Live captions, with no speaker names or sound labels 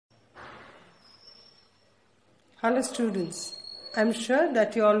Hello students, I'm sure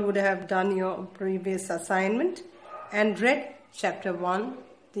that you all would have done your previous assignment and read chapter 1,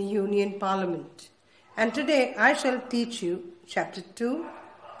 the Union Parliament. And today I shall teach you chapter 2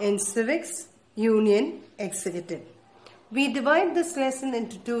 in Civics, Union, Executive. We divide this lesson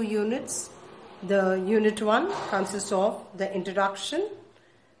into two units. The unit 1 consists of the introduction,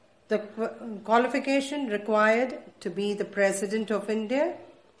 the qualification required to be the President of India,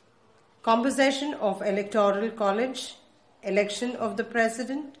 composition of electoral college, election of the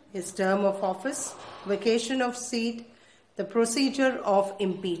president, his term of office, vacation of seat, the procedure of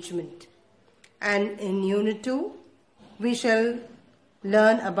impeachment. And in unit 2, we shall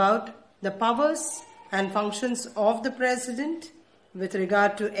learn about the powers and functions of the president with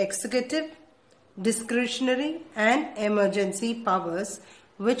regard to executive, discretionary and emergency powers,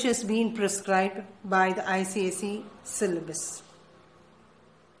 which is being prescribed by the ICSE syllabus.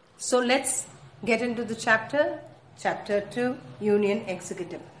 So let's get into the chapter 2, Union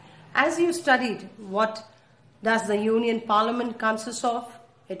Executive. As you studied, what does the Union Parliament consist of?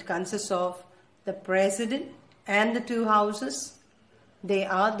 It consists of the President and the two houses. They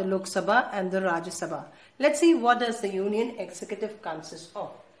are the Lok Sabha and the Rajya Sabha. Let's see what does the Union Executive consist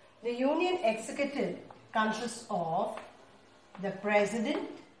of. The Union Executive consists of the President,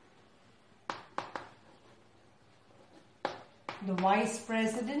 the Vice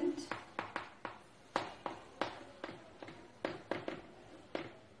President,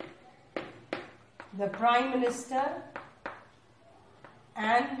 the Prime Minister,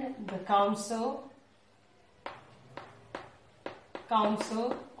 and the Council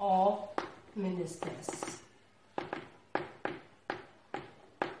of Ministers.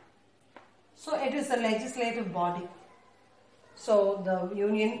 So it is a legislative body. So the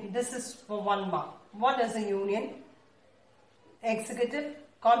Union, this is for 1 mark. What does the Union Executive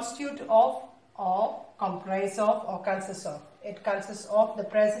constitute of or comprise of or consist of? It consists of the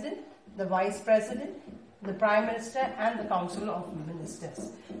President, the Vice President, the Prime Minister and the Council of Ministers.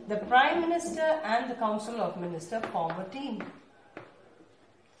 The Prime Minister and the Council of Ministers form a team.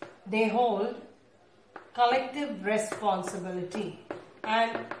 They hold collective responsibility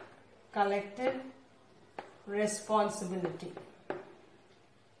and collective responsibility.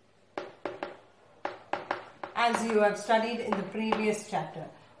 As you have studied in the previous chapter.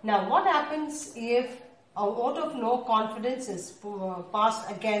 Now, what happens if a vote of no confidence is passed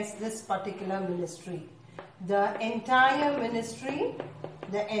against this particular ministry? The entire ministry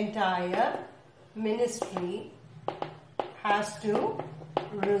has to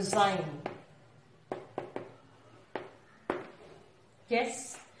resign.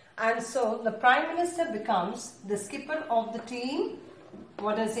 Yes, and so the Prime Minister becomes the skipper of the team.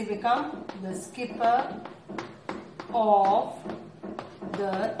 What does he become? The skipper of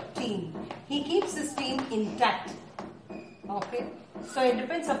the team. He keeps his team intact. Okay, so it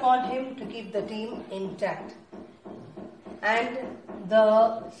depends upon him to keep the team intact. And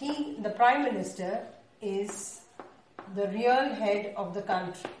the Prime Minister is the real head of the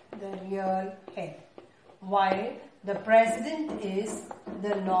country, the real head, while the President is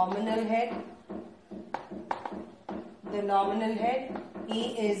the nominal head. The nominal head,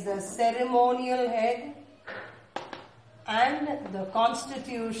 he is the ceremonial head and the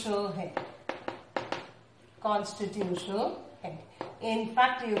constitutional head. Constitutional head. In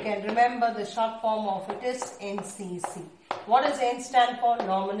fact, you can remember the short form of it is NCC. What does N stand for?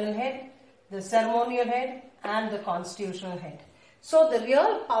 Nominal head, the ceremonial head and the constitutional head. So the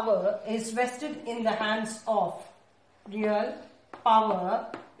real power is vested in the hands of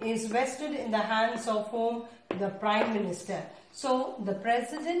whom? The Prime Minister. So the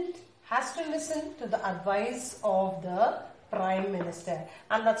President has to listen to the advice of the Prime Minister,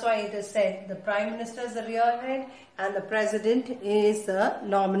 and that's why it is said the Prime Minister is the real head and the President is the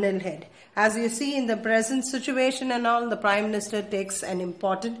nominal head. As you see in the present situation and all, the Prime Minister takes an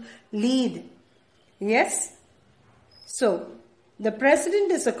important lead. Yes? So, the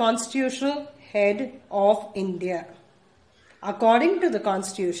President is the constitutional head of India. According to the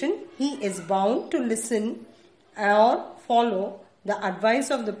Constitution, he is bound to listen or follow the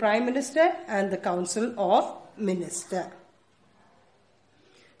advice of the Prime Minister and the Council of Ministers.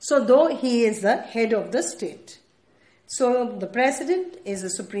 So, though he is the head of the state. So, the President is the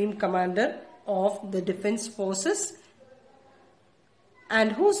Supreme Commander of the Defence Forces.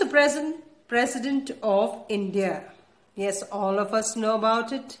 And who's the President of India? Yes, all of us know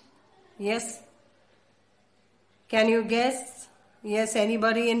about it. Yes. Can you guess? Yes,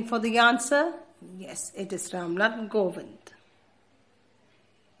 anybody in for the answer? Yes, it is Ramnath Kovind.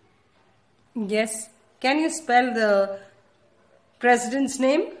 Yes. Can you spell the President's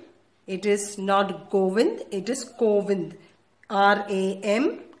name? It is not Govind, it is Kovind.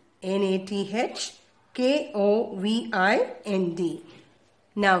 R-A-M-N-A-T-H-K-O-V-I-N-D.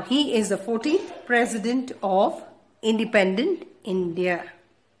 Now, he is the 14th President of Independent India.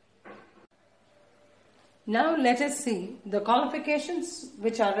 Now, let us see the qualifications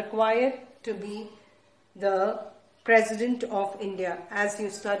which are required to be the President of India. As you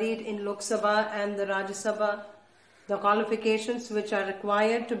studied in Lok Sabha and the Rajya Sabha, the qualifications which are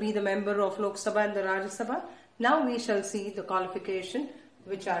required to be the member of Lok Sabha and the Rajya Sabha. Now we shall see the qualification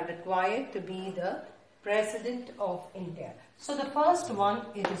which are required to be the President of India. So the first one,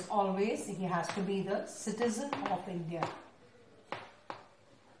 it is always, he has to be the citizen of India.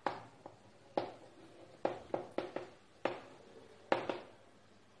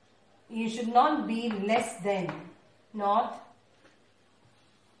 You should not be less than, not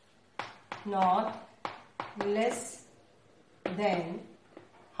less than,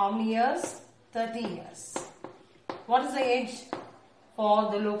 how many years? 30 years. What is the age for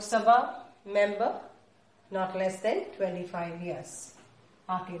the Lok Sabha member? Not less than 25 years.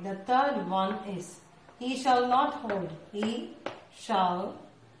 Okay, the third one is, he shall not hold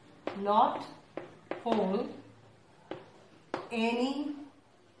any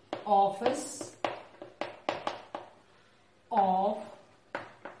office of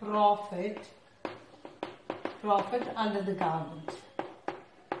profit under the government.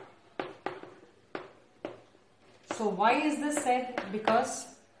 So why is this said? Because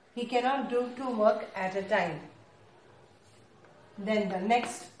he cannot do two work at a time. Then the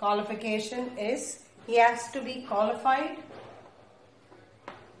next qualification is, he has to be qualified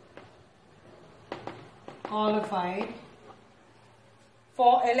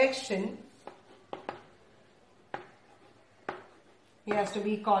for election. He has to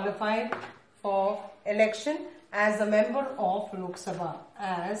be qualified for election as a member of Lok Sabha,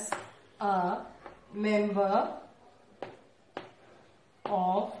 as a member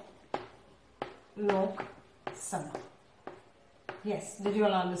of Lok Sabha. Yes, did you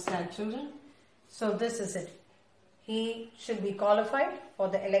all understand, children? So this is it. He should be qualified for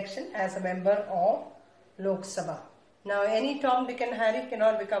the election as a member of Lok Sabha. Now, any Tom, Dick and Harry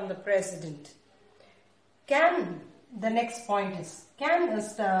cannot become the president. The next point is, can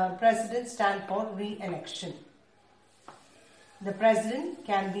a president stand for re-election? The president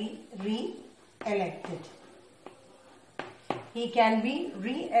can be re-elected. He can be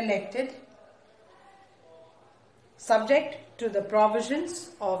re-elected subject to the provisions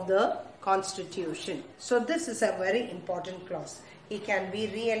of the Constitution. So this is a very important clause. He can be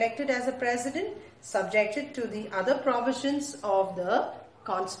re-elected as a president subjected to the other provisions of the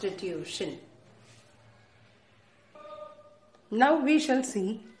Constitution. Now we shall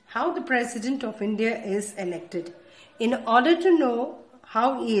see how the President of India is elected. In order to know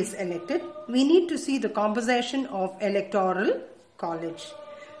how he is elected, we need to see the composition of Electoral College.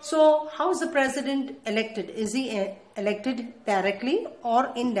 So, how is the President elected? Is he elected directly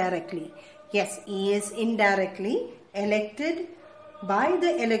or indirectly? Yes, he is indirectly elected by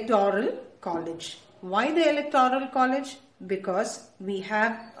the Electoral College. Why the Electoral College? Because we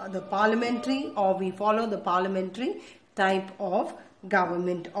have the parliamentary, or we follow the parliamentary type of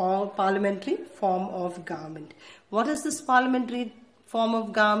government or parliamentary form of government. What is this parliamentary form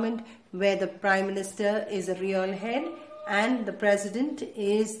of government? Where the Prime Minister is a real head and the President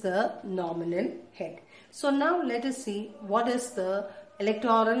is the nominal head. So now let us see what is the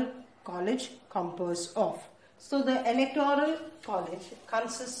Electoral College composed of. So the Electoral College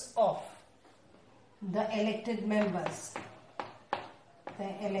consists of the elected members.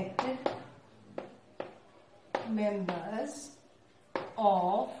 The elected members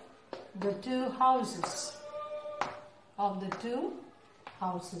of the two houses.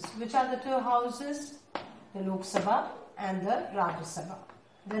 Which are the two houses? The Lok Sabha and the Rajya Sabha.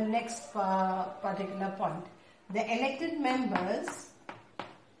 The next particular point. The elected members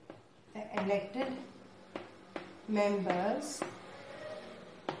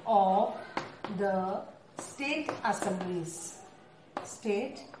of the state assemblies.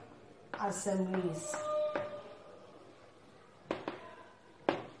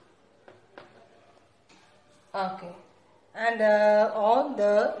 Okay. And or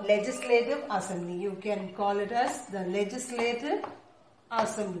the legislative assembly. You can call it as the legislative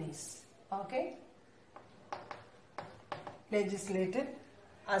assemblies. Okay. Legislative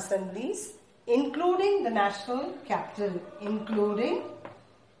assemblies, including the national capital. Including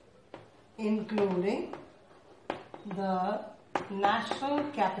the national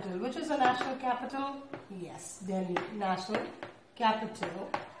capital. Which is the national capital? Yes, Delhi. National capital.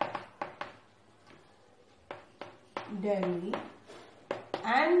 Delhi,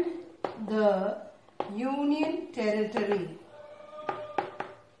 and the Union Territory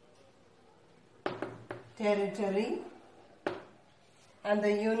and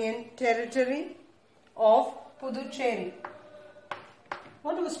the Union Territory of Puducherry.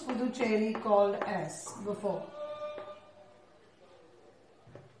 What was Puducherry called as before?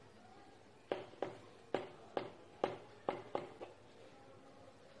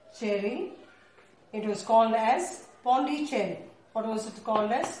 Cherry. It was called as Pondicherry. What was it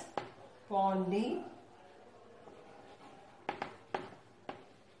called as? Pondicherry.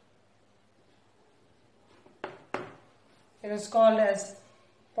 It was called as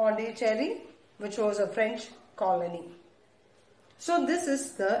Pondicherry, which was a French colony. So this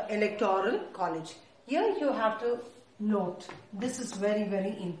is the Electoral College. Here you have to note, this is very,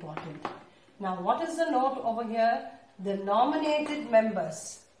 very important. Now what is the note over here? The nominated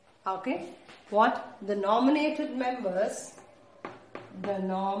members. Okay. What? The nominated members. The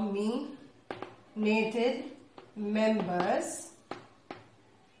nominated members.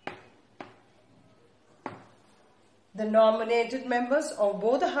 The nominated members of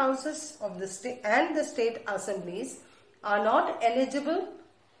both the houses of the state and the state assemblies are not eligible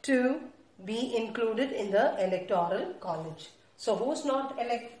to be included in the Electoral College. So who's not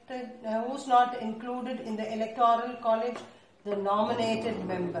elected, who's not included in the Electoral College? The nominated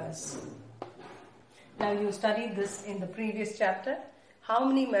members. Now you studied this in the previous chapter. How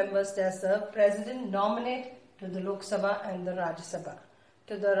many members does the President nominate to the Lok Sabha and the Rajya Sabha?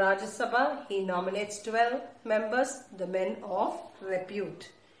 To the Rajya Sabha, he nominates 12 members, the men of repute,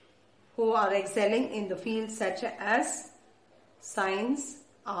 who are excelling in the fields such as science,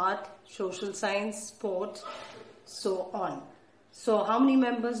 art, social science, sport, so on. So how many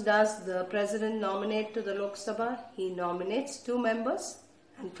members does the President nominate to the Lok Sabha? He nominates 2 members.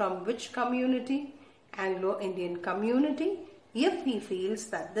 And from which community? Anglo-Indian community, if he feels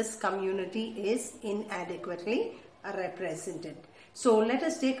that this community is inadequately represented. So let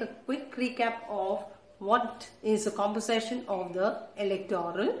us take a quick recap of what is the composition of the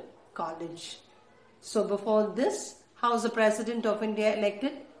Electoral College. So before this, how is the President of India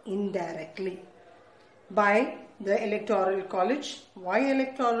elected? Indirectly. By the Electoral College. Why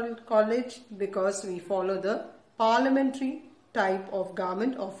Electoral College? Because we follow the parliamentary type of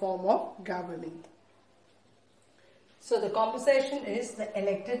government or form of government. So the composition is the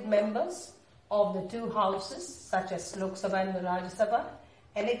elected members of the 2 houses such as Lok Sabha and the Rajya Sabha,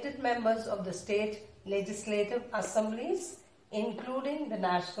 elected members of the state legislative assemblies including the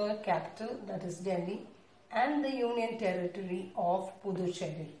national capital, that is Delhi, and the Union Territory of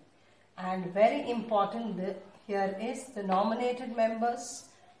Puducherry. And very important here is the nominated members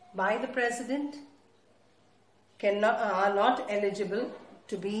by the President are not eligible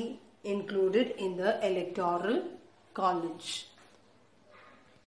to be included in the Electoral College.